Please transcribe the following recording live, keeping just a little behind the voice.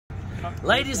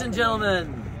Ladies and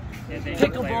gentlemen,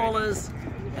 pickleballers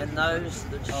and those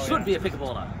that should be a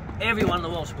pickleballer. Everyone in the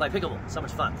world should play pickleball. So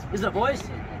much fun. Isn't it, boys?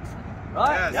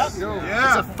 Right? Yes. Yep.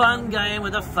 Yeah. It's a fun game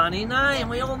with a funny name.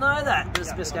 We all know that. It's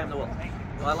the best game in the world.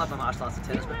 Well, I love my martial arts and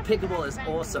tennis, but pickleball is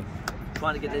awesome.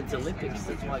 Trying to get into Olympics.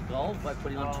 That's my goal by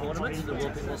putting on tournaments in the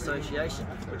World Pickleball Association.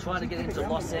 We're trying to get into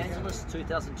Los Angeles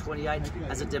 2028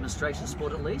 as a demonstration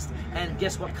sport at least. And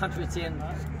guess what country it's in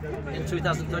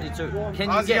 2032? Can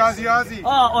you guess? Aussie.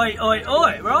 Oh, oi, oi,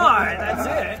 oi. Right, that's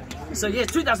it. So yes,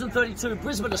 2032,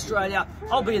 Brisbane, Australia.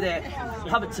 I'll be there.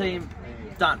 Have a team.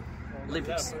 Done.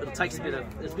 Olympics. It takes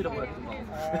there's a bit of work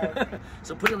involved.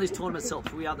 So putting on these tournaments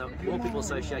helps. We are the World Pickleball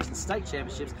Association State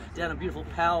Championships down in beautiful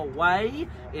Poway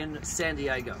in San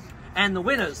Diego. And the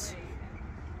winners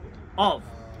of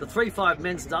the 3-5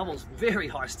 men's doubles, very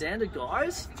high standard,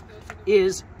 guys,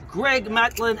 is Greg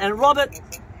Macklin and Robert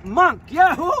Monk.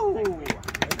 Yahoo!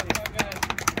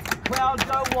 Crowd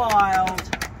go wild.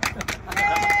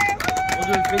 We'll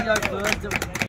do a video first.